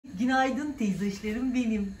Günaydın teyzeşlerim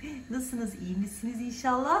benim. Nasılsınız? İyi misiniz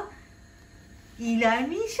inşallah? İyiler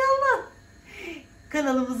mi inşallah?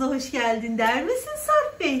 Kanalımıza hoş geldin der misin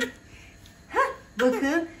Sarp Bey? Heh,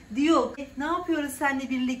 bakın diyor. Ne yapıyoruz seninle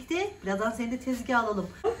birlikte? Birazdan seni de tezgaha alalım.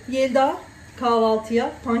 Yelda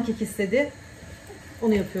kahvaltıya pankek istedi.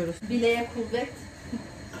 Onu yapıyoruz. Bileğe kuvvet.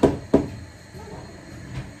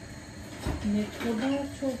 Ne kadar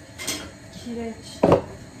çok kireç.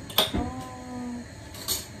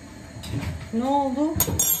 Ne oldu?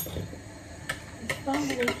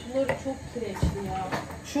 İstanbul'un suları çok kireçli ya.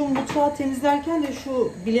 Şu mutfağı temizlerken de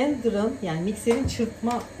şu blender'ın yani mikserin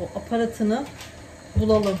çırpma o aparatını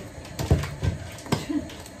bulalım.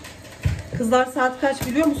 Kızlar saat kaç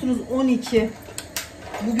biliyor musunuz? 12.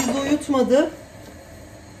 Bu bizi uyutmadı.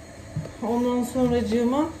 Ondan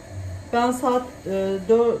sonracığıma ben saat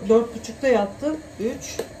 4.30'da yattım.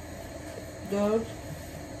 3, 4,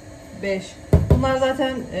 5. Bunlar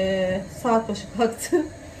zaten saat başı kalktı.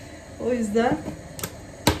 O yüzden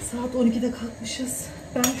saat 12'de kalkmışız.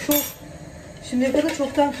 Ben şok. Şimdiye kadar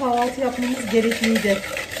çoktan kahvaltı yapmamız gerekliydi.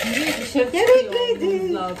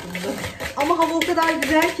 Gerekliydi. Ama hava o kadar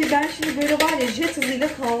güzel ki ben şimdi böyle var ya jet hızıyla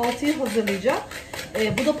kahvaltıyı hazırlayacağım.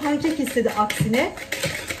 Bu da pankek istedi aksine.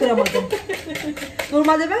 Kıramadım.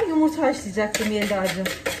 Normalde ben yumurta haşlayacaktım Yelda'cığım.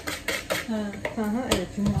 Evet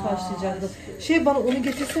yumurta haşlayacaktım. Bana onu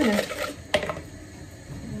getirsene.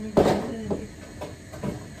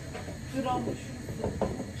 Dur abla şurası.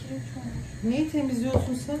 Kireç olmuş. Neyi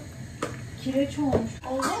temizliyorsun sen? Kireç olmuş.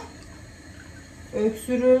 Allah.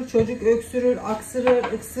 Öksürür, çocuk öksürür, aksırır,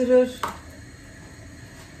 ıksırır.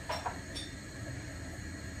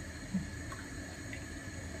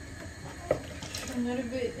 Şunları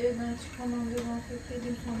bir evden çıkamam diye ben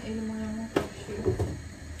edeyim sonra elim ayağıma karışıyor.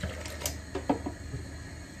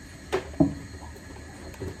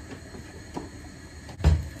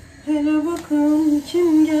 Hele bakın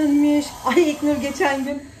kim gelmiş. Ay İknur geçen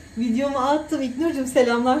gün videomu attım. İknur'cum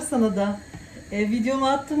selamlar sana da. Videomu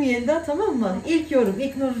attım Yelda, tamam mı? İlk yorum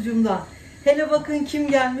İknur'cumda. Hele bakın kim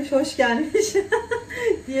gelmiş, hoş gelmiş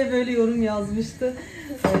diye böyle yorum yazmıştı.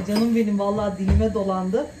 Canım benim vallahi dilime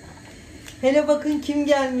dolandı. Hele bakın kim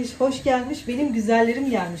gelmiş, hoş gelmiş. Benim güzellerim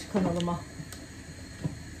gelmiş kanalıma.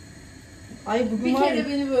 Ay bugün bir var kere ya...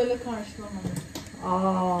 beni böyle karşılamadı.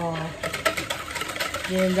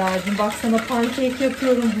 Yelda'cığım bak sana pankek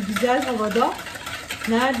yapıyorum bu güzel havada.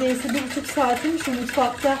 Neredeyse 1,5 saatim şu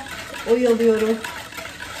mutfakta oyalıyorum.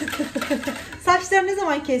 Saçları ne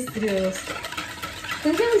zaman kestiriyoruz?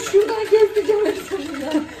 Şuradan kestireceğim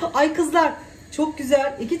sonunda. Ay kızlar çok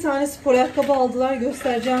güzel 2 tane spor ayakkabı aldılar,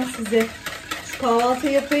 göstereceğim size. Şu kahvaltı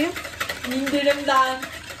yapayım. İndirimden.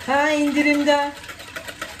 İndirimden.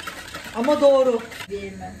 Ama doğru.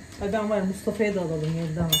 Değil mi? Ay ben var ya Mustafa'ya da alalım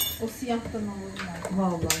Yelda. O siyahtan alalım ben.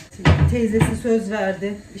 Vallahi teyzesi söz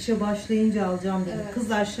verdi. İşe başlayınca alacağım dedi. Evet.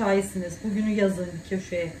 Kızlar şahitsiniz. Bugünü yazın bir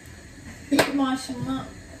köşeye. İlk maaşımla.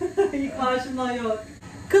 İlk maaşımdan yok.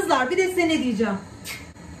 Kızlar bir de size ne diyeceğim?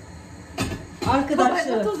 Arkadaşlar.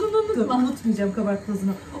 Kabartma tozunu unutma. Dur, unutmayacağım kabartma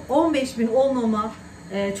tozunu. 15.000 olmama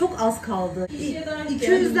çok az kaldı.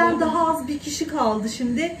 200'den daha az bir kişi kaldı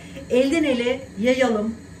şimdi. Elden ele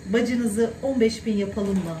yayalım. Bacınızı 15.000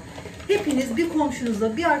 yapalım mı? Hepiniz bir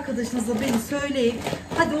komşunuza, bir arkadaşınıza beni söyleyin.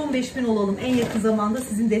 Hadi 15.000 olalım en yakın zamanda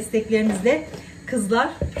sizin desteklerinizle. Kızlar.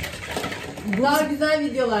 Daha güzel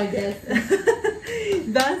videolar gelsin.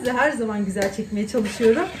 Ben size her zaman güzel çekmeye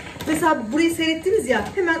çalışıyorum. Mesela burayı seyrettiniz ya,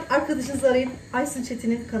 hemen arkadaşınızı arayın. Aysun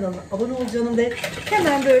Çetin'in kanalına abone ol canım de.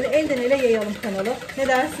 Hemen böyle elden ele yayalım kanalı. Ne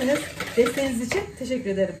dersiniz? Desteğiniz için teşekkür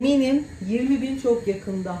ederim. Minim 20.000 çok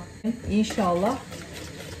yakında. İnşallah.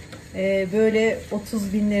 Böyle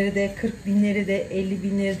 30.000'leri de 40.000'leri de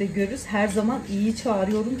 50.000'leri de görürüz. Her zaman iyiyi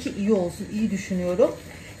çağırıyorum ki iyi olsun, iyi düşünüyorum.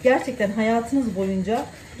 Gerçekten hayatınız boyunca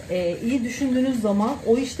iyi düşündüğünüz zaman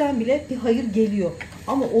o işten bile bir hayır geliyor.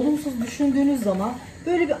 Ama olumsuz düşündüğünüz zaman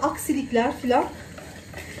böyle bir aksilikler falan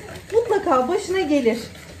mutlaka başına gelir.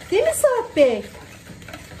 Değil mi Sarp Bey?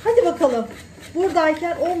 Hadi bakalım.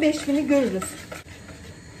 Buradayken 15.000'i görürüz.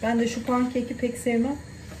 Ben de şu pankeki pek sevmem.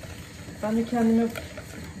 Ben de kendime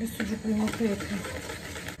bir sucuklu yumurta yapayım.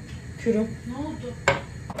 Kürüm. Ne oldu?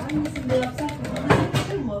 Hangisinde yapsak mı? Bana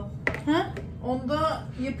yapışır mı? Ha? Onda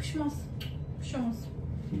yapışmaz. Yapışamaz.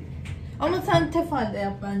 Ama sen tefalde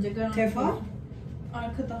yap bence. Garanti. Tefal?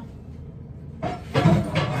 Arkada.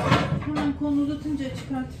 Hemen kolunu uzatınca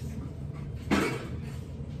çıkartırsın.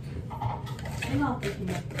 En alttaki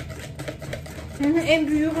mi? En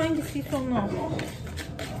büyüğü hangisiyse onu al.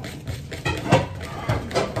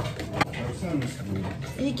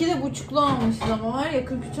 İyi ki de buçuklu almışız ama var ya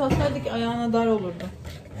 43 alsaydık ayağına dar olurdu.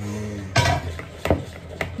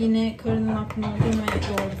 Yine karının aklına aldığım ve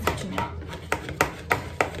doğru seçimi.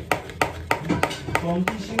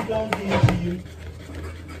 Tontişim.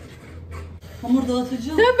 Hamur dağıtıcı.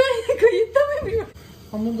 Sen ben kayıtta mıyım?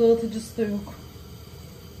 Hamur dağıtıcısı da yok.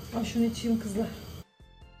 Ay şunu içeyim kızlar.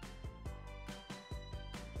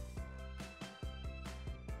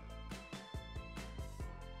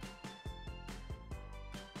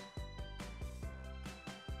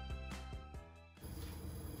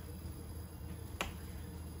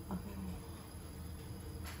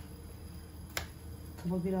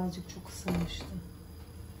 Tava birazcık çok ısınmıştı.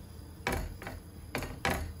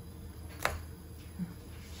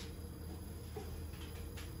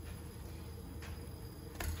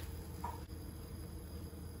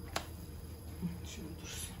 Şöyle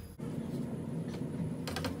dursun.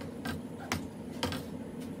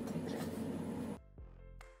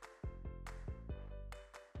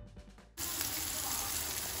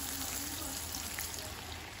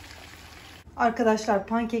 Arkadaşlar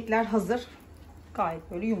pankekler hazır.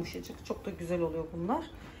 Gayet böyle yumuşacık. Çok da güzel oluyor bunlar.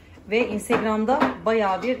 Ve Instagram'da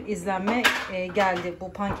bayağı bir izlenme geldi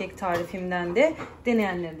bu pankek tarifimden de.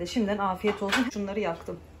 Deneyenlere de şimdiden afiyet olsun. Şunları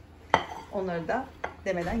yaktım. Onları da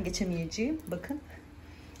demeden geçemeyeceğim. Bakın.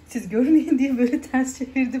 Siz görmeyin diye böyle ters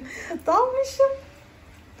çevirdim. Dalmışım.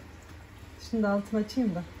 Şimdi altını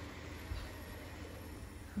açayım da.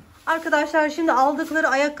 Arkadaşlar şimdi aldıkları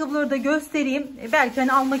ayakkabıları da göstereyim. Belki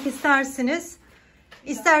hani almak istersiniz.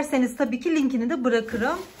 İsterseniz tabii ki linkini de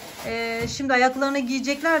bırakırım. Şimdi ayaklarını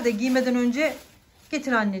giyecekler de giymeden önce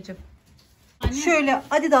getir anneciğim. Anne. Şöyle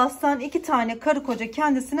Adidas'tan 2 tane karı koca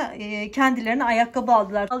kendilerine ayakkabı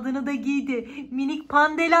aldılar. Aldığını da giydi. Minik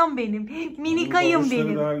pandelam benim. Minik ayım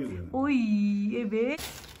benim. Oy evet.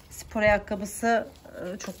 Spor ayakkabısı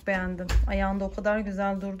çok beğendim. Ayağında o kadar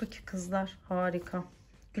güzel durdu ki kızlar. Harika.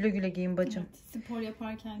 Güle güle giyin bacım. Evet, spor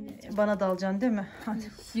yaparken giyeceğim. Bana da alacaksın değil mi?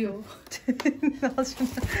 Hadi. Yok. Al şunu.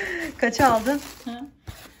 Kaça aldın? Ha?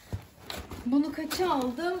 Bunu kaça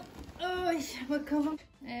aldım? Ay, bakalım.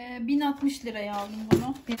 1060 liraya aldım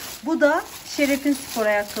bunu. Bu da Şeref'in spor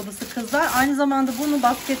ayakkabısı kızlar. Aynı zamanda bunu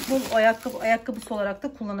basketbol ayakkabısı olarak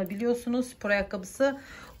da kullanabiliyorsunuz. Spor ayakkabısı.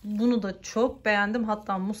 Bunu da çok beğendim.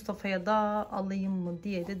 Hatta Mustafa'ya da alayım mı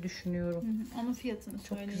diye de düşünüyorum. Onun fiyatını çok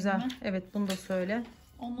söyleyeyim güzel. mi? Evet bunu da söyle.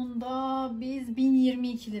 Onun da biz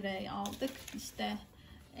 1022 liraya aldık. İşte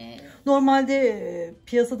normalde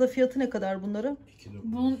piyasada fiyatı ne kadar bunların?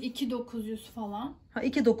 bunun 2900 falan. Ha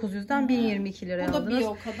 2.900'den 1022 liraya o da aldınız. bir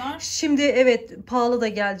o kadar. Şimdi evet pahalı da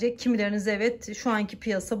gelecek. Kimileriniz evet şu anki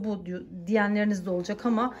piyasa bu diyenleriniz de olacak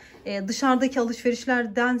ama dışarıdaki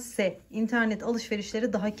alışverişlerdense internet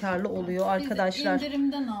alışverişleri daha karlı oluyor arkadaşlar. Biz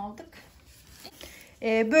indirimden aldık.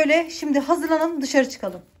 Böyle şimdi hazırlanalım dışarı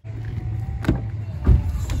çıkalım.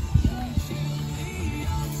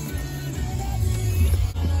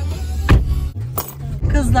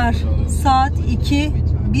 Kızlar saat 2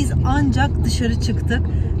 biz ancak dışarı çıktık.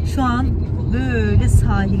 Şu an böyle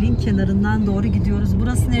sahilin kenarından doğru gidiyoruz.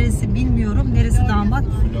 Burası neresi bilmiyorum. Neresi damat?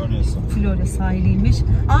 Florya sahiliymiş.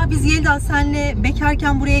 Biz Yelda senle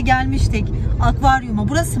bekarken buraya gelmiştik. Akvaryuma.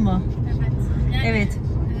 Burası mı? Evet. Yani, evet.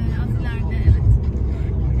 Az ileride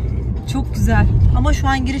evet. Çok güzel. Ama şu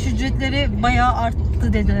an giriş ücretleri bayağı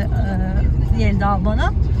arttı dedi Yelda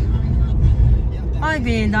bana. Ay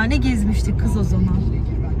be Yelda ne gezmiştik kız o zaman.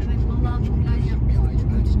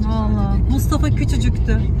 Vallahi Mustafa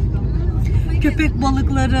küçücüktü. Köpek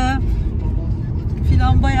balıkları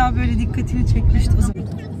filan bayağı böyle dikkatini çekmişti o zaman.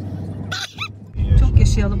 Çok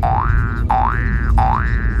yaşayalım.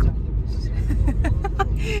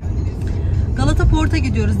 Galata Port'a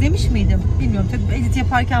gidiyoruz demiş miydim? Bilmiyorum. Tabii edit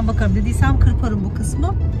yaparken bakarım. Dediysem kırparım bu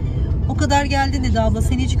kısmı. O kadar geldin dedi abla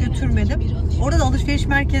seni hiç götürmedim. Orada da alışveriş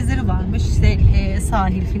merkezleri varmış. İşte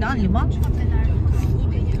sahil filan liman.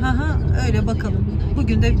 Aha, öyle bakalım.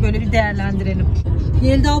 Bugün de böyle bir değerlendirelim.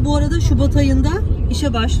 Yelda bu arada Şubat ayında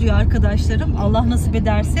işe başlıyor arkadaşlarım. Allah nasip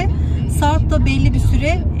ederse. Sarp da belli bir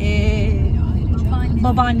süre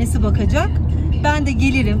babaannesi bakacak. Ben de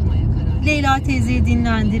gelirim. Leyla teyzeyi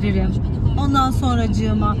dinlendiririm. Ondan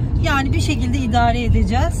sonracığıma yani bir şekilde idare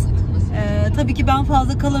edeceğiz. Tabii ki ben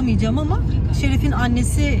fazla kalamayacağım ama Şeref'in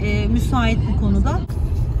annesi müsait bu konuda.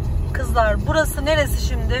 Kızlar burası neresi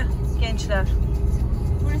şimdi gençler?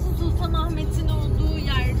 Burası Sultanahmet'in olduğu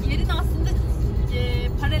yerin aslında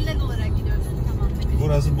paralel olarak gidiyoruz Sultanahmet'e.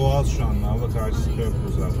 Burası Boğaz şu anda. Abla karşısı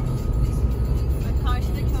köprü zaten. Ve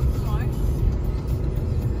karşıda köprü var.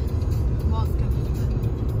 Boğaz Köprüsü.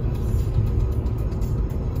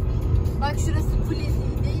 Bak şurası Kulesi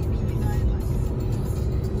değil miydi galiba?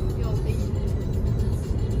 Yok değil.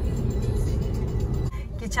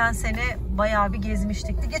 Geçen sene bayağı bir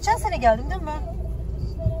gezmiştik. Geçen sene geldim değil mi ben?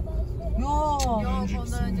 Yok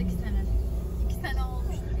ondan önceki sene. 2 sene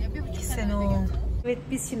olmuştur ya. 1,5 sene önce geldim. Evet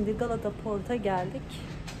biz şimdi Galata Port'a geldik.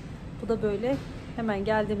 Bu da böyle hemen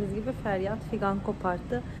geldiğimiz gibi feryat figan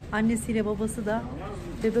koparttı. Annesiyle babası da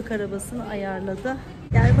bebek arabasını ayarladı.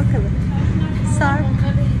 Gel bakalım. Sarp.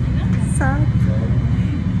 Sarp.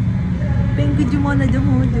 Ben kocaman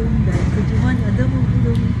adam oldum. Ben kocaman adam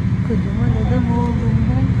oldum. Kocaman adam oldum.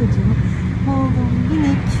 Ben kocaman oldum.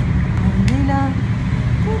 Minik. Anneler.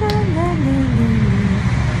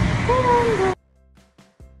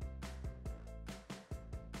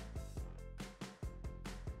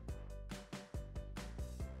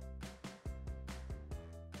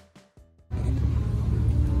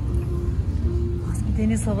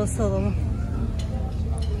 Deniz havası alalım.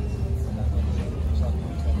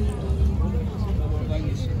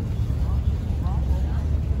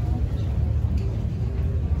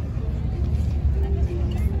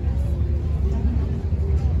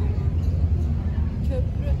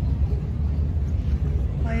 Köprü.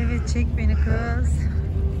 Ay evet çek beni kız.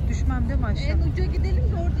 Düşmem değil mi aşağı? En uca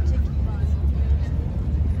gidelim de orada çekim var.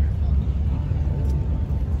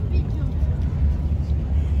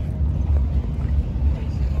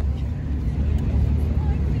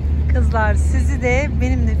 Kızlar sizi de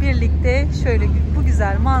benimle birlikte şöyle bu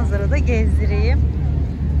güzel manzarada gezdireyim.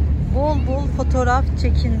 Bol bol fotoğraf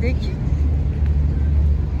çekindik.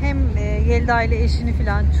 Hem Yelda ile eşini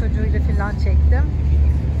filan çocuğuyla filan çektim.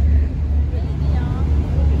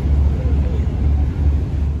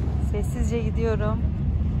 Sessizce gidiyorum.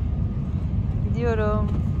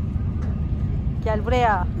 Gidiyorum. Gel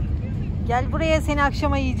buraya. Gel buraya seni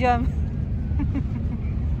akşama yiyeceğim.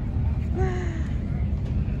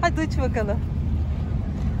 Hadi uç bakalım.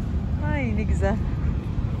 Ay ne güzel.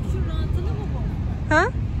 Kuşun rahatını mı bu? Ha?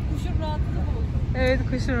 Kuşun rahatını mı? Evet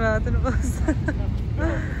kuşun rahatını bozdu.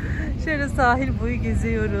 Şöyle sahil boyu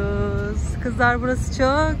geziyoruz. Kızlar burası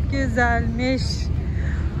çok güzelmiş.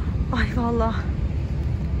 Ay vallahi.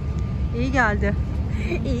 İyi geldi.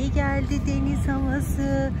 İyi geldi deniz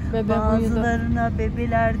havası. Bazılarına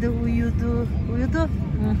bebeler de uyudu. Uyudu. Hı.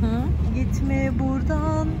 Gitme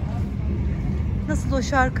buradan. Nasıl o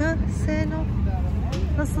şarkı? Sen o.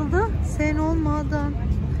 Nasıldı? Sen olmadan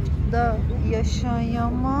da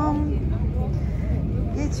yaşayamam.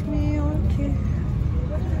 Geçmiyor ki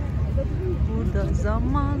burada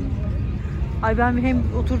zaman. Ay ben hem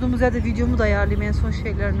oturduğumuz yerde videomu da ayarlayayım en son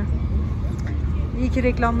şeylerini. İyi ki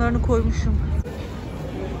reklamlarını koymuşum.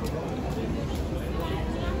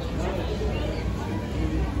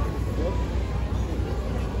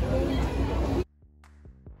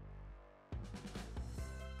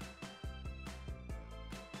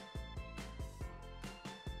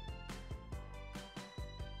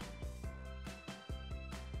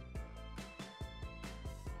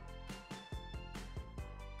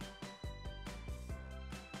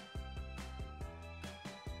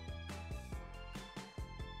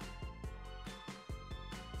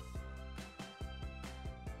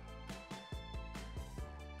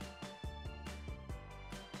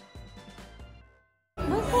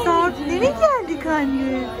 Saat nereye geldik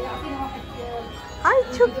anne?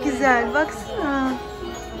 Ay çok güzel baksana.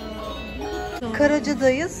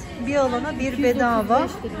 Karaca'dayız. Bir alana bir bedava.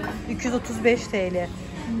 235 TL.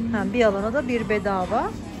 Ha, bir alana da bir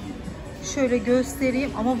bedava. Şöyle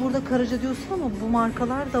göstereyim ama burada Karaca diyorsun ama bu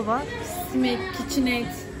markalar da var. Simek, KitchenAid.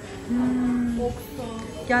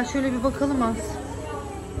 Gel şöyle bir bakalım az.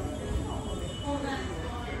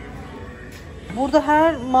 Burada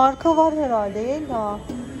her marka var herhalde Yelda.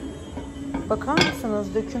 Bakar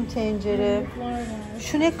mısınız? Döküm tencere.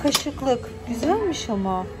 Şu ne kaşıklık. Güzelmiş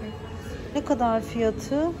ama. Ne kadar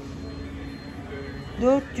fiyatı?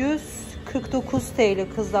 449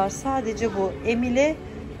 TL kızlar. Sadece bu. Emile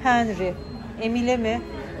Henry. Emile mi?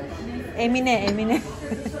 Emine. Emine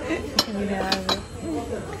abi.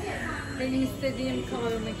 Benim istediğim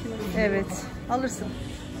kahve makinesi. Evet. Alırsın.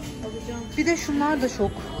 Alacağım. Bir de şunlar da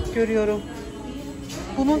çok görüyorum.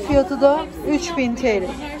 Bunun fiyatı da 3000 TL. Her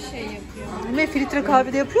şey yapıyor. Ve filtre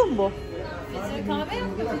kahve de yapıyor mu bu? Filtre kahve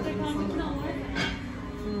yapıyor. Filtre kahve makine var.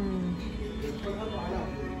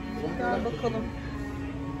 Gel bakalım.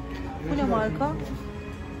 Bu ne marka?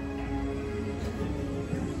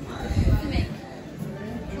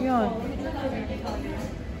 Yani.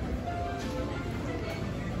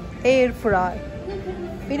 Air fry.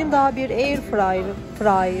 Benim daha bir air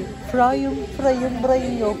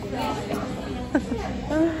fry'ım yok.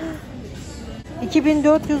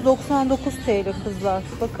 2499 TL kızlar.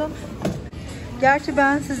 Bakın. Gerçi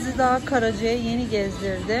ben sizi daha Karaca'ya yeni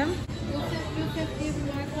gezdirdim.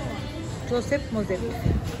 Joseph Mozep.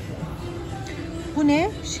 Bu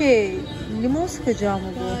ne? Limon sıkacağı mı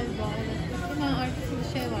bu?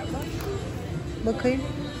 arkasında şey var bak. Bakayım.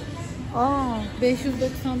 Aa,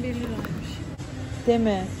 591 liraymış.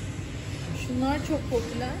 deme. Şunlar çok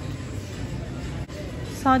popüler.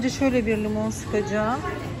 Sadece şöyle bir limon sıkacağım.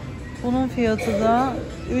 Bunun fiyatı da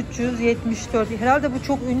 374. Herhalde bu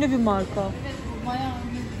çok ünlü bir marka. Evet, bu bayağı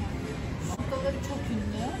ünlü bir marka. Şuradaları çok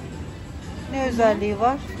ünlü. Ne özelliği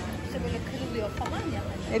var? İşte böyle kırılıyor falan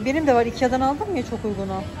ya. Benim de var. Ikea'dan aldım ya çok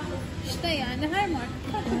uyguna. İşte yani her marka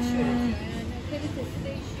farklı bir şey üretiyor. Yani kalitesi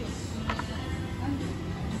değişiyor.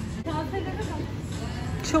 Tazelere bak.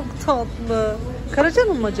 Çok tatlı.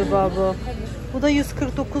 Karacan'ın mı acaba bu? Evet. Bu da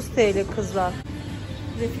 149 TL kızlar.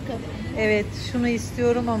 Refika. Evet, şunu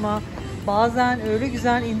istiyorum ama bazen öyle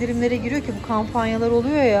güzel indirimlere giriyor ki bu kampanyalar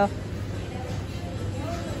oluyor ya.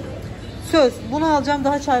 Söz, bunu alacağım,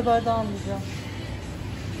 daha çay bardağı almayacağım.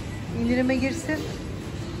 İndirime girsin.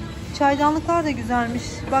 Çaydanlıklar da güzelmiş.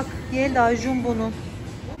 Bak, Yelda Jumbo'nun.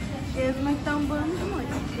 Gezmekten bağımlı mı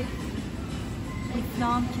açıkçası?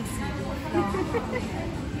 İflam kesildi.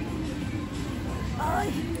 Ay,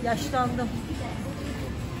 yaşlandım.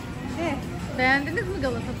 Evet. Beğendiniz mi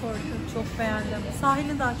Galata Port'u? Çok beğendim.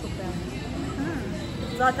 Sahilini daha çok beğendim.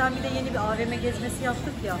 Zaten bir de yeni bir AVM gezmesi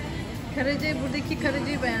yaptık ya. Buradaki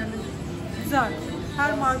Karaca'yı beğendim. Güzel.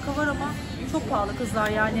 Her marka var ama çok pahalı kızlar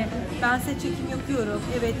yani. Ben size çekim yapıyorum.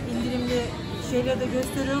 Evet, indirimli şeyleri de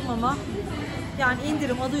gösteriyorum ama yani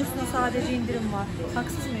indirim adı üstünde, sadece indirim var.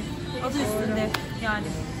 Haksız mıyım? Adı üstünde yani.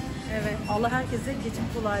 Evet. Allah herkese geçim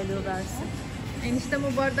kolaylığı versin. Eniştem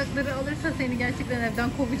o bardakları alırsa seni gerçekten evden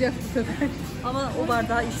kovacak bu sefer. Ama o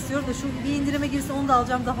bardağı istiyorum da şu bir indirime girse onu da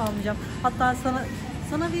alacağım, daha almayacağım. Hatta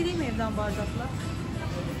sana vereyim evden bardaklar.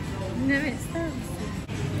 Ne ister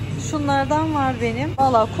misin? Şunlardan var benim.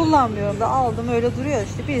 Valla kullanmıyorum da aldım, öyle duruyor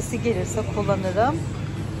işte. Birisi gelirse kullanırım.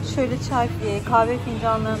 Şöyle kahve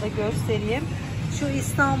fincanlarını da göstereyim. Şu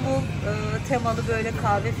İstanbul temalı böyle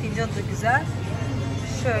kahve fincanı da güzel.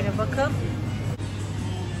 Şöyle bakın.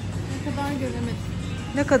 Ne kadar göremedim.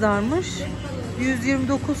 Ne kadarmış?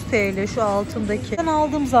 129 TL şu altındaki. Ben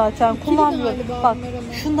aldım zaten. Kullanmıyorum. Bak,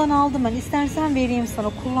 şundan aldım ben. İstersen vereyim sana.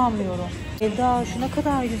 Kullanmıyorum. Eda, şu ne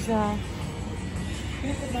kadar güzel.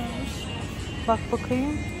 Ne kadarmış? Bak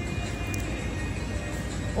bakayım.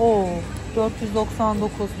 Oo,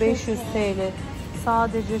 499, 500 TL.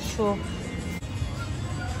 Sadece şu.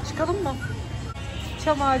 Çıkalım mı?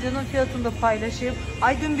 Çam ağacının fiyatını da paylaşayım.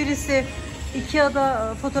 Ay, dün birisi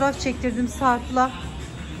İKEA'da fotoğraf çektirdim Sarp'la.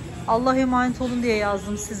 Allah'a emanet olun diye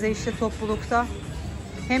yazdım size işte toplulukta.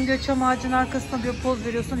 Hem diyor çam ağacının arkasına diyor poz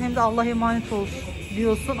veriyorsun, hem de Allah'a emanet olsun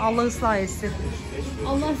diyorsun. Allah ıslah etsin.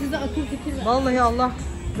 Allah size akıl fikir versin. Vallahi Allah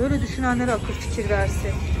böyle düşünenlere akıl fikir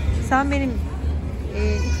versin. Sen benim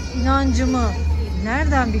inancımı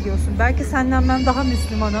nereden biliyorsun? Belki senden ben daha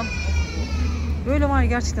Müslümanım. Böyle var,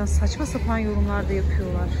 gerçekten saçma sapan yorumlar da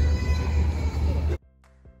yapıyorlar.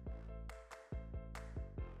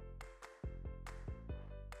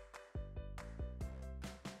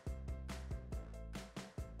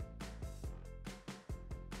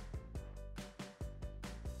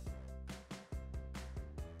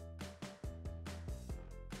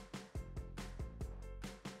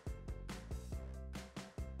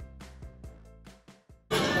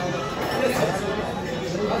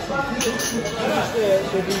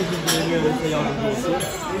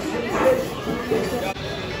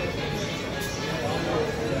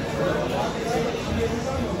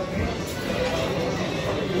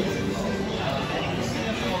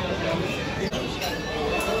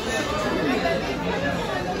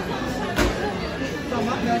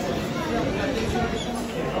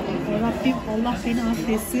 Rabbim Allah beni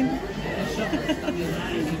affetsin.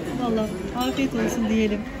 Vallahi afiyet olsun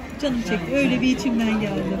diyelim. Canım çekti. Öyle bir içimden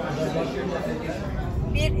geldi.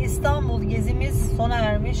 Bir İstanbul gezimiz sona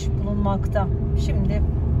ermiş bulunmakta. Şimdi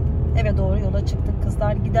eve doğru yola çıktık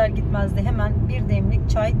kızlar. Gider gitmez de hemen bir demlik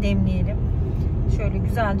çay demleyelim. Şöyle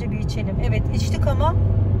güzelce bir içelim. Evet, içtik ama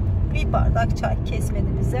bir bardak çay kesmedi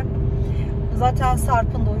bize. Zaten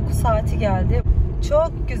Sarp'ın da uyku saati geldi.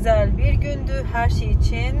 Çok güzel bir gündü. Her şey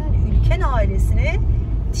için Ülken ailesine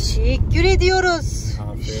teşekkür ediyoruz.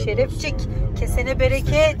 Afiyet Şerefcik. olsun. Kesene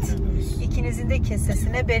bereket. İkinizin de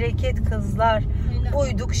kesesine bereket kızlar.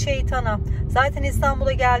 Uyduk şeytana. Zaten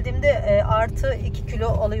İstanbul'a geldiğimde artı 2 kilo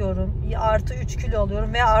alıyorum. Artı 3 kilo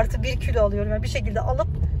alıyorum veya artı 1 kilo alıyorum. Yani bir şekilde alıp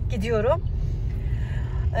gidiyorum.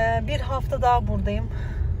 Bir hafta daha buradayım.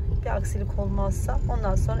 Bir aksilik olmazsa.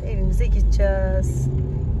 Ondan sonra evimize gideceğiz.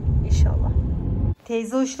 İnşallah.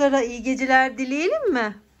 Teyze hoşlara iyi geceler dileyelim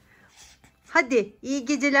mi? Hadi iyi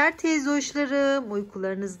geceler teyze hoşlarım.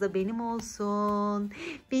 Uykularınız da benim olsun.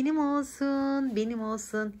 Benim olsun. Benim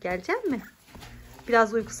olsun. Gelecek mi?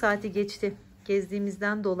 Biraz uyku saati geçti.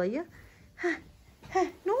 gezdiğimizden dolayı.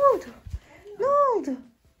 Ne oldu? Ne oldu?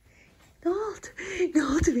 Ne oldu? Ne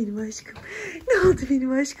oldu benim aşkım? Ne oldu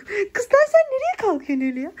benim aşkım? Kızlar sen nereye kalkıyorsun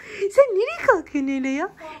öyle ya? Sen nereye kalkıyorsun öyle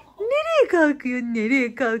ya? Nereye kalkıyor?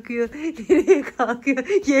 Nereye kalkıyor? Nereye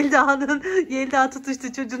kalkıyor? Yelda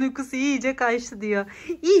tutuştu, çocuğun uykusu iyice kaçtı diyor.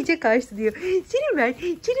 İyice kaçtı diyor.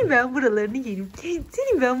 Senin ben buralarını yerim.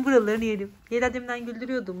 Senin ben buralarını yerim. Yelda deminden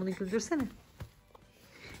güldürüyordum, bunu güldürsene.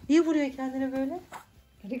 Niye vuruyor kendine böyle?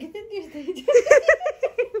 Hareket ediyor işte.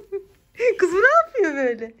 Kız bu ne yapıyor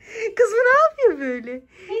böyle? Kız bu ne yapıyor böyle?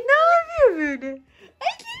 Ne yapıyor böyle?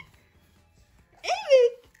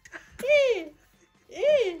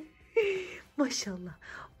 Evet. Maşallah.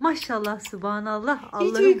 Maşallah, subhanallah. Hiç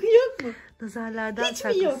Allah'ım uyku yok mu? nazarlardan Hiç mi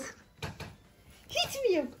saklasın. yok? Hiç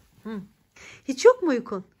mi yok? Hiç yok mu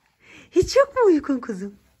uykun? Hiç yok mu uykun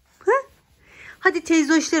kuzum? Ha? Hadi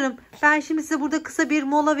teyzoşlarım, ben şimdi size burada kısa bir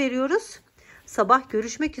mola veriyoruz. Sabah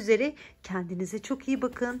görüşmek üzere. Kendinize çok iyi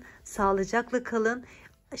bakın. Sağlıcakla kalın.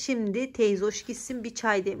 Şimdi teyzoş gitsin bir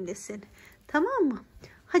çay demlesin. Tamam mı?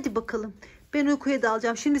 Hadi bakalım. Ben uykuya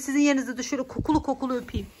dalacağım. Şimdi sizin yerinizde de şöyle kokulu kokulu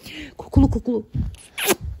öpeyim. Kokulu kokulu.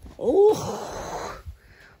 Oh.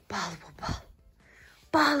 Bal bu bal.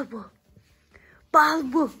 Bal bu.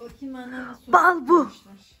 Bal bu. Bakayım annem nasıl Bal bu.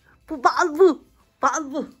 yapmışlar. Bu bal bu.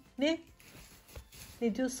 Bal bu. Ne?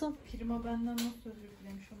 Ne diyorsun? Prima benden nasıl özür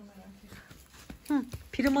dilemiş onu merak ettim.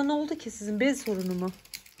 Prima ne oldu ki sizin? Bez sorunu mu?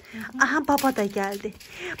 Aha baba da geldi.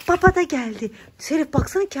 Baba da geldi. Serap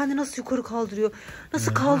baksana kendini nasıl yukarı kaldırıyor.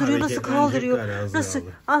 Nasıl kaldırıyor, nasıl kaldırıyor. Nasıl?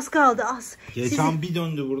 Az kaldı az. Geçen bir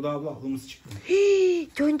döndü burada abla, aklımız çıktı.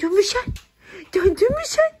 Döndün mü sen? Döndün mü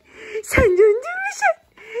sen? Sen döndün mü sen?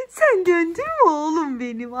 Sen döndün mü oğlum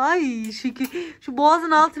benim? Ay şükür. Şu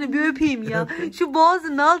boğazın altını bir öpeyim ya. Şu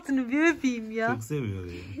boğazın altını bir öpeyim ya. Çok seviyor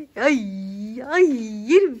ya. Ay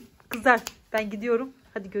yerim. Kızlar ben gidiyorum.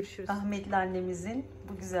 Hadi görüşürüz. Rahmetli annemizin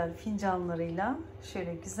bu güzel fincanlarıyla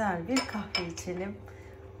şöyle güzel bir kahve içelim.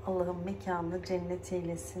 Allah'ım mekanını cennet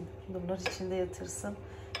eylesin. Nurlar içinde yatırsın.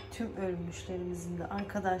 Tüm ölmüşlerimizin de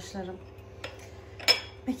arkadaşlarım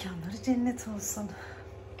mekanları cennet olsun.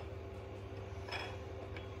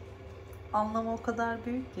 Anlamı o kadar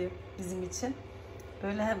büyük ki bizim için.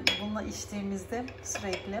 Böyle hem bununla içtiğimizde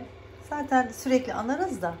zaten sürekli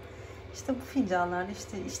anarız da işte bu fincanlarla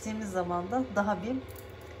işte içtiğimiz zaman da daha bir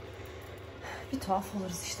tuhaf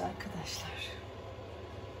oluruz işte arkadaşlar.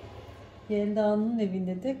 Yelda'nın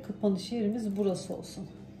evinde de kapanış yerimiz burası olsun.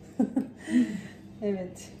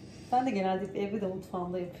 Evet. Ben de genelde evde de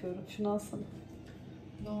mutfağımda yapıyorum. Şunu alsana.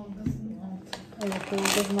 Doğalgazın altı. Evet,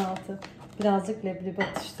 doğalgazın altı. Birazcık leblebi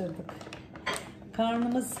atıştırdık.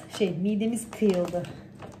 Karnımız midemiz kıyıldı.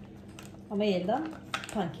 Ama Yelda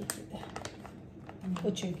pankek yedi.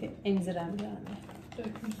 O çünkü emziren bir anne.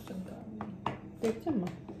 Dökmüşsün galiba. Döktün mü?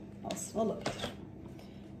 Olsun, olabilir.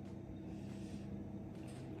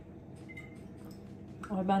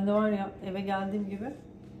 Ay ben de var ya, eve geldiğim gibi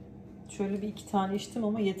şöyle bir 2 tane içtim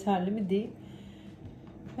ama yeterli mi değil.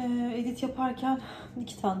 Edit yaparken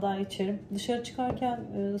 2 tane daha içerim. Dışarı çıkarken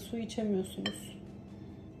su içemiyorsunuz.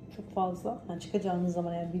 Çok fazla. Yani çıkacağınız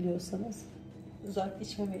zaman eğer biliyorsanız. Özellikle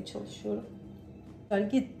içmemeye çalışıyorum.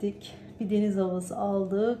 Gittik. Bir deniz havası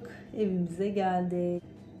aldık. Evimize geldik.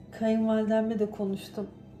 Kayınvalidemle de konuştum.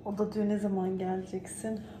 O da diyor ne zaman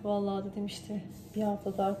geleceksin? Vallahi dedim işte bir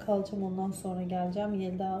hafta daha kalacağım, ondan sonra geleceğim.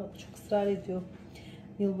 Yelda çok ısrar ediyor.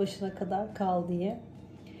 Yılbaşına kadar kal diye.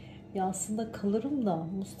 Ya aslında kalırım da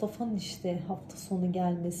Mustafa'nın işte hafta sonu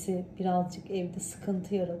gelmesi birazcık evde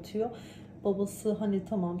sıkıntı yaratıyor. Babası hani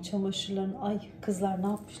tamam çamaşırlarını, ay kızlar ne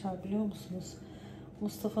yapmışlar biliyor musunuz?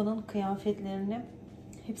 Mustafa'nın kıyafetlerini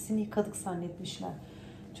hepsini yıkadık zannetmişler.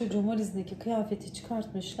 Çocuğun valizindeki kıyafeti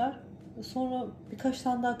çıkartmışlar. Sonra birkaç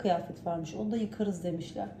tane daha kıyafet varmış. Onu da yıkarız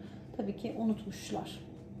demişler. Tabii ki unutmuşlar.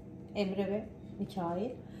 Emre ve Mikail.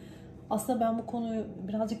 Aslında ben bu konuyu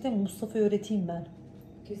birazcık da Mustafa'ya öğreteyim ben.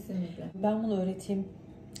 Kesinlikle. Ben bunu öğreteyim.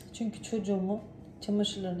 Çünkü çocuğumu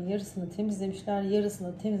çamaşırlarının yarısını temizlemişler.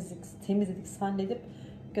 Yarısını temizledik zannedip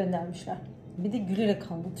göndermişler. Bir de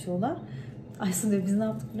gülerek anlatıyorlar. Aysun diyor biz ne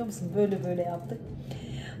yaptık biliyor musun? Böyle yaptık.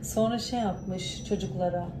 Sonra yapmış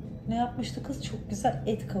çocuklara. Ne yapmıştı kız? Çok güzel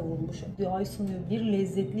et kavurmuş. Diyor Aysun diyor bir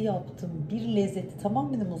lezzetli yaptım. Bir lezzetli.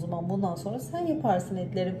 Tamam dedim o zaman bundan sonra sen yaparsın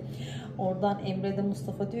etlerim. Oradan Emre de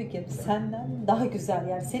Mustafa diyor ki senden daha güzel,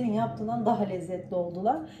 yani senin yaptığından daha lezzetli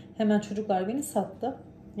oldular. Hemen çocuklar beni sattı.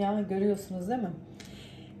 Ya görüyorsunuz değil mi?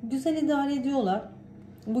 Güzel idare ediyorlar.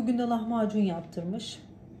 Bugün de lahmacun yaptırmış.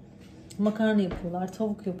 Makarna yapıyorlar,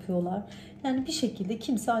 tavuk yapıyorlar. Yani bir şekilde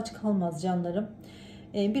kimse aç kalmaz canlarım.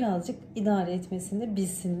 Birazcık idare etmesini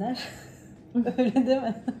bilsinler. Öyle değil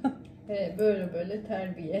mi? Böyle böyle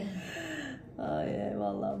terbiye. Ay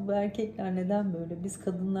vallahi bu erkekler neden böyle? Biz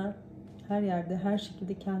kadınlar her yerde her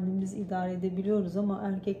şekilde kendimizi idare edebiliyoruz ama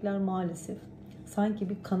erkekler maalesef sanki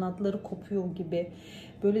bir kanatları kopuyor gibi,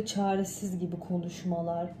 böyle çaresiz gibi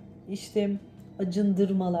konuşmalar, işte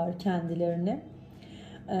acındırmalar kendilerini.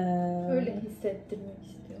 Öyle hissettirmek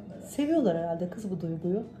istiyorlar. Seviyorlar herhalde kız bu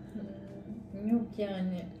duyguyu. Yok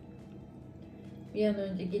yani. Bir an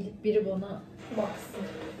önce gelip biri bana baksın.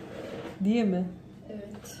 Diye mi?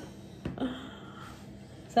 Evet.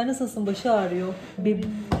 Sen nasılsın? Başı ağrıyor.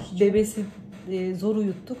 Bebesi zor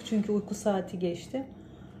uyuttuk çünkü uyku saati geçti.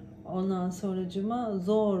 Ondan sonracıma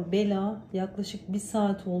zor bela yaklaşık 1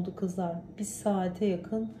 saat oldu kızlar. 1 saate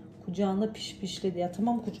yakın kucağında pişpişledi. Ya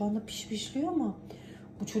tamam kucağında pişpişliyor ama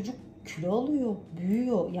bu çocuk kilo alıyor,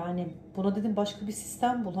 büyüyor. Yani buna dedim başka bir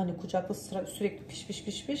sistem bul. Hani kucakta sürekli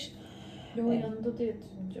piş. O yanında da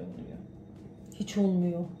yatınca oluyor. Hiç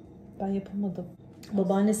olmuyor. Ben yapamadım.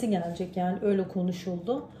 Babaannesi gelecek yani öyle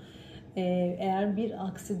konuşuldu. Eğer bir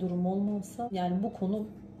aksi durum olmazsa yani bu konu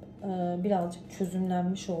birazcık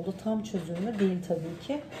çözümlenmiş oldu. Tam çözümlü değil tabii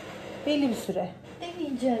ki. Belli bir süre.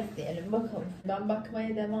 Deneyeceğiz diyelim bakalım. Ben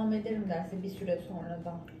bakmaya devam ederim derse bir süre sonra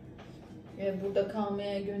da. Burada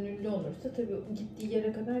kalmaya gönüllü olursa tabii gittiği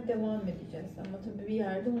yere kadar devam edeceğiz. Ama tabii bir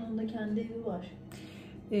yerde onun da kendi evi var.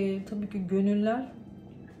 Tabii ki gönüller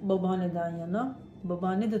babaanneden yana.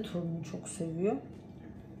 Babaanne de torununu çok seviyor.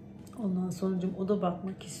 Ondan sonra o da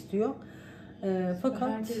bakmak istiyor. Fakat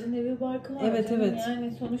herkesin evi barkı var. Evet canım. evet.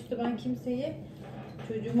 Yani sonuçta ben kimseyi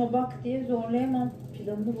çocuğuma bak diye zorlayamam.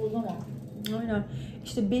 Planını bozamam. Aynen.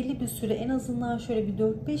 İşte belli bir süre en azından şöyle bir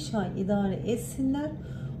 4-5 ay idare etsinler.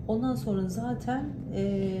 Ondan sonra zaten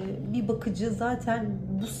bir bakıcı zaten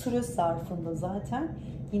bu süre zarfında zaten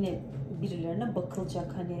yine birilerine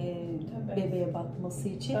bakılacak hani Tabii. bebeğe bakması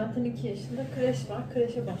için. Zaten 2 yaşında kreş var.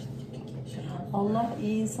 Kreşe başlayacak 2 yaşında. Allah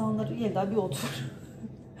iyi insanları Yelda bir otur.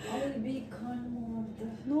 Ay bir karnım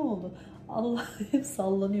ağrıdı. Ne oldu? Allah hep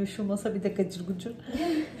sallanıyor şu masa bir de gacır gucur.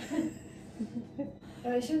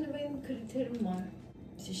 Şimdi benim kriterim var.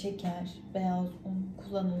 İşte şeker, beyaz un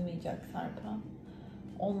kullanılmayacak Serpa.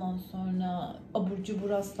 Ondan sonra abur cubur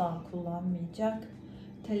asla kullanmayacak.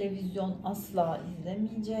 Televizyon asla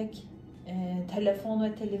izlemeyecek. Telefon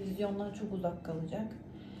ve televizyondan çok uzak kalacak.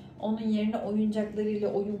 Onun yerine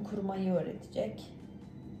oyuncaklarıyla oyun kurmayı öğretecek.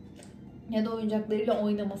 Ya da oyuncaklarıyla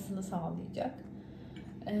oynamasını sağlayacak.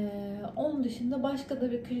 Onun dışında başka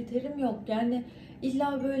da bir kriterim yok. Yani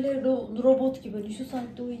illa böyle robot gibi hani şu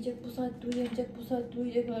saatte uyuyacak, bu saatte uyanacak, bu saatte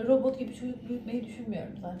uyuyacak. Yani robot gibi çocuk büyütmeyi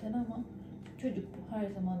düşünmüyorum zaten ama çocuk bu. Her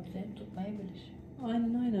zaman düzeni tutmayabilir.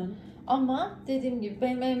 Aynen. Ama dediğim gibi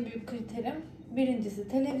benim en büyük kriterim birincisi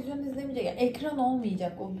televizyon izlemeyecek. Yani ekran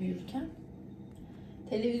olmayacak o büyürken.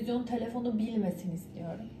 Televizyon, telefonu bilmesini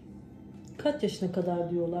istiyorum. Kaç yaşına kadar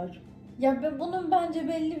diyorlar? Ya bunun bence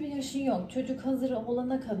belli bir yaşı yok. Çocuk hazır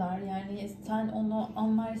olana kadar yani sen onu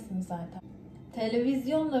anlarsın zaten.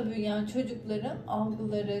 Televizyonla büyüyen çocukların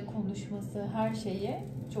algıları, konuşması, her şeyi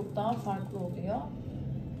çok daha farklı oluyor.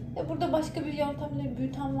 Burada başka bir yöntemle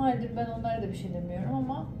büyüten vardır. Ben onlara da bir şey demiyorum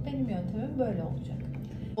ama benim yöntemim böyle olacak.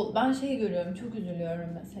 Ben görüyorum, çok üzülüyorum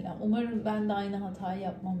mesela. Umarım ben de aynı hatayı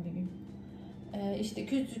yapmam bir gün. İşte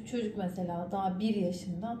küçük çocuk mesela daha 1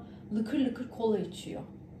 yaşında lıkır lıkır kola içiyor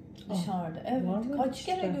dışarıda. Evet, kaç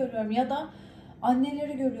kere görüyorum ya da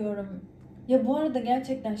anneleri görüyorum. Ya bu arada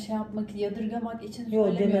gerçekten yapmak, yadırgamak için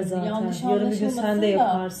söylemiyorum. Zaten. Yanlış yarın bir gün sen de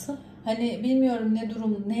yaparsın. Hani bilmiyorum ne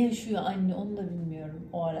durum, ne yaşıyor anne onu da bilmiyorum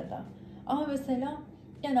o arada. Ama mesela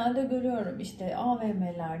genelde görüyorum işte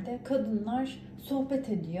AVM'lerde kadınlar sohbet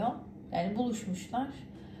ediyor. Yani buluşmuşlar.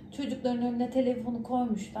 Çocukların önüne telefonu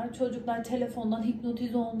koymuşlar. Çocuklar telefondan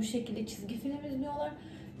hipnotize olmuş şekilde çizgi film izliyorlar.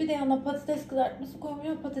 Bir de yanına patates kızartması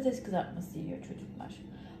koymuşlar. Patates kızartması yiyor çocuklar.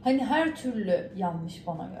 Hani her türlü yanlış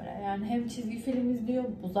bana göre. Yani hem çizgi film izliyor.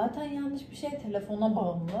 Bu zaten yanlış bir şey. Telefona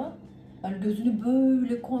bağımlı. Yani gözünü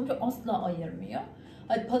böyle koymuş asla ayırmıyor.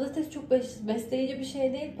 Hani patates çok besleyici bir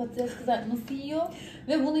şey değil. Patates kızartması yiyor.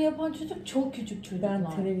 Ve bunu yapan çocuk çok küçük çocuklar. Ben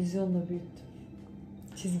televizyonla büyüttüm.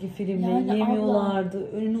 Çizgi filmle yani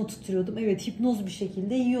yemiyorlardı. Önüne oturtuyordum. Evet hipnoz bir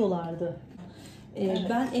şekilde yiyorlardı. Evet.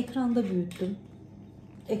 Ben ekranda büyüttüm.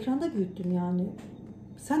 Ekranda büyüttüm yani.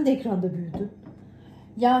 Sen de ekranda büyüdün.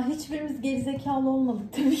 Ya hiçbirimiz gerizekalı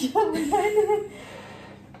olmadık tabii ki.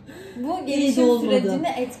 Bu gelişim sürecini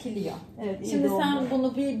etkiliyor. Evet, şimdi sen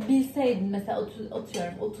bunu bilseydin mesela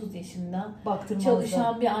atıyorum 30 yaşında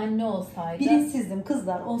çalışan bir anne olsaydı. Bilinçsizdim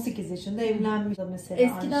kızlar 18 yaşında evlenmiş mesela.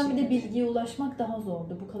 Eskiden bir de bilgiye ulaşmak daha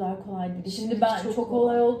zordu. Bu kadar kolay değil. Şimdi ben çok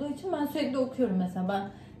kolay olduğu için ben sürekli okuyorum mesela. Ben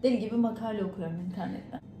deli gibi makale okuyorum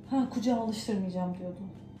internetten. Kucağa alıştırmayacağım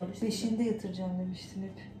diyordum. Beşinde yatıracağım demiştin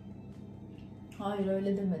hep. Hayır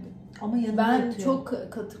öyle demedim. Ama yanında Ben yatıyor. çok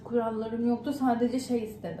katı kurallarım yoktu. Sadece şey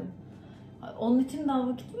istedim. Onun için daha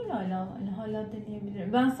vakit var hala. Hani hala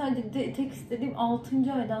deneyebilirim. Ben sadece tek istediğim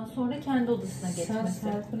 6. aydan sonra kendi odasına Sen geçmesi.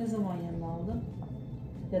 Serp'i ne zaman yanına aldın?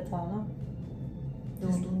 Yatağına.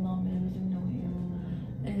 Doğduğundan beri bizimle uyuyor.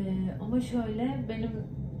 Ama şöyle benim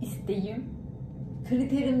isteğim,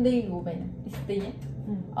 kriterim değil bu benim isteğim.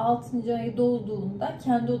 6. ayı dolduğunda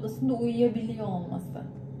kendi odasında uyuyabiliyor olması.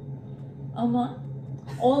 Ama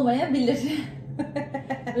olmayabilir.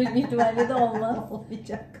 Büyük bir ihtimalle de olmaz.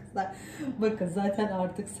 Olmayacak kızlar. Bakın zaten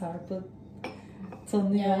artık Serp'i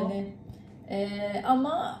tanıyor. Yani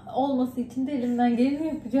ama olması için de elimden geleni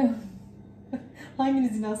yapacağım.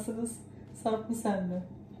 Hanginiz inansınız? Sarp mı sen mi?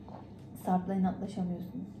 Sarp'la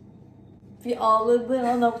inatlaşamıyorsun. Bir ağladığı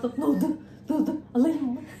an doldu.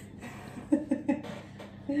 Alayım mı?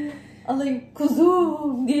 Alayım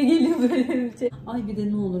kuzum diye geliyor böyle bir şey. Ay bir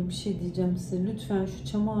de ne olur bir şey diyeceğim size. Lütfen şu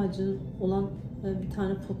çam ağacı olan bir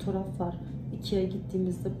tane fotoğraf var. Ikea'ya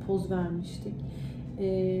gittiğimizde poz vermiştik.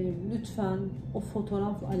 Lütfen o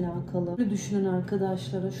fotoğrafla alakalı düşünen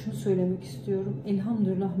arkadaşlara şunu söylemek istiyorum.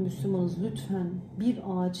 Elhamdülillah Müslümanız. Lütfen bir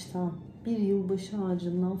ağaçtan, bir yılbaşı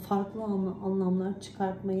ağacından farklı anlamlar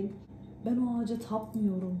çıkartmayın. Ben o ağaca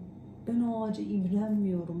tapmıyorum. Ben o ağaca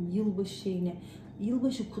imrenmiyorum. Yılbaşı şeyine.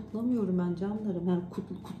 Yılbaşı kutlamıyorum ben canlarım. Yani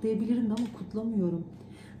kutlayabilirim de ama kutlamıyorum.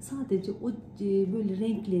 Sadece o böyle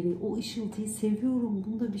renkleri, o ışıltıyı seviyorum.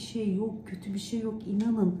 Bunda bir şey yok, kötü bir şey yok.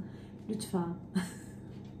 İnanın. Lütfen.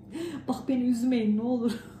 Bak beni üzmeyin ne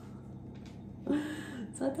olur.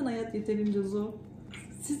 Zaten hayat yeterince zor.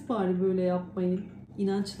 Siz bari böyle yapmayın.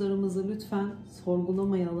 İnançlarımızı lütfen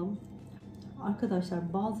sorgulamayalım.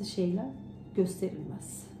 Arkadaşlar bazı şeyler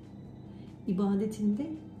gösterilmez. İbadetinde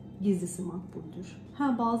gizlisi makbuldür.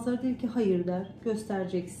 Bazıları der ki hayır der,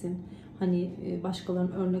 göstereceksin. Hani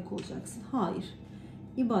başkalarına örnek olacaksın. Hayır.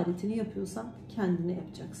 İbadetini yapıyorsan kendine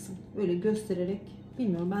yapacaksın. Öyle göstererek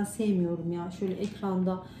bilmiyorum ben sevmiyorum ya. Şöyle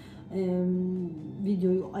ekranda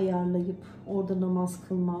videoyu ayarlayıp orada namaz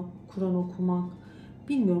kılmak, Kur'an okumak.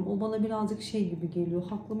 Bilmiyorum o bana birazcık şey gibi geliyor.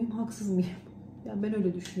 Haklı mıyım, haksız mıyım? Yani ben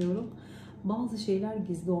öyle düşünüyorum. Bazı şeyler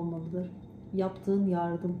gizli olmalıdır. Yaptığın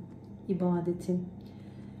yardım, ibadetin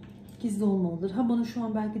gizli olmalıdır. Bana şu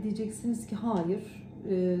an belki diyeceksiniz ki hayır,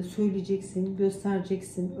 söyleyeceksin,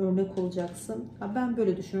 göstereceksin, örnek olacaksın. Ben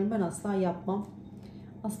böyle düşünüyorum. Ben asla yapmam.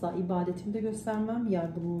 Asla ibadetimi de göstermem,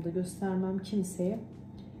 yardımımı da göstermem kimseye.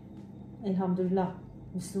 Elhamdülillah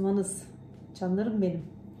Müslümanız. Canlarım benim.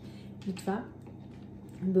 Lütfen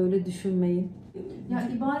böyle düşünmeyin. Ya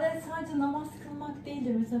ibadet sadece namaz kılmak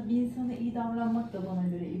değildir. Mesela bir insana iyi davranmak da bana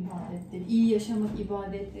göre ibadettir. İyi yaşamak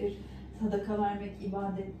ibadettir. Sadaka vermek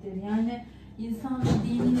ibadettir. Yani insan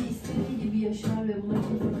dinini istediği gibi yaşar ve buna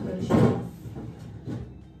kimse karışamaz.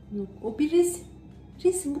 Yok, o bir resim.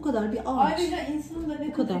 Resim bu kadar bir ağaç. Ayrıca insanın da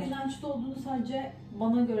ne kadar inançlı olduğunu sadece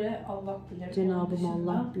bana göre Allah bilir. Cenab-ı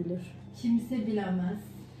Allah bilir. Kimse bilemez.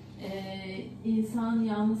 İnsan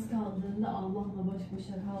yalnız kaldığında, Allah'la baş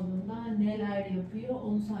başa kaldığında neler yapıyor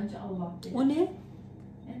onu sadece Allah bilir. O ne?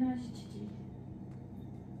 Enerji çiçeği.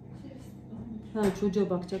 Çocuğa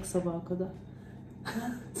bakacak sabaha kadar.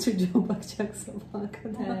 Çocuğa bakacak sabaha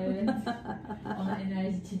kadar. Evet. Ona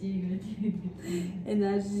enerji çiçeği götürüyor.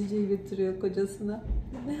 Enerji çiçeği götürüyor kocasına.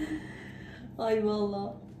 Ay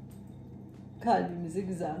vallahi. Kalbimizi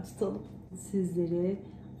güzel tutalım. Sizleri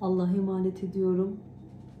Allah'a emanet ediyorum.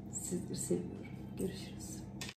 Sizleri seviyorum. Görüşürüz.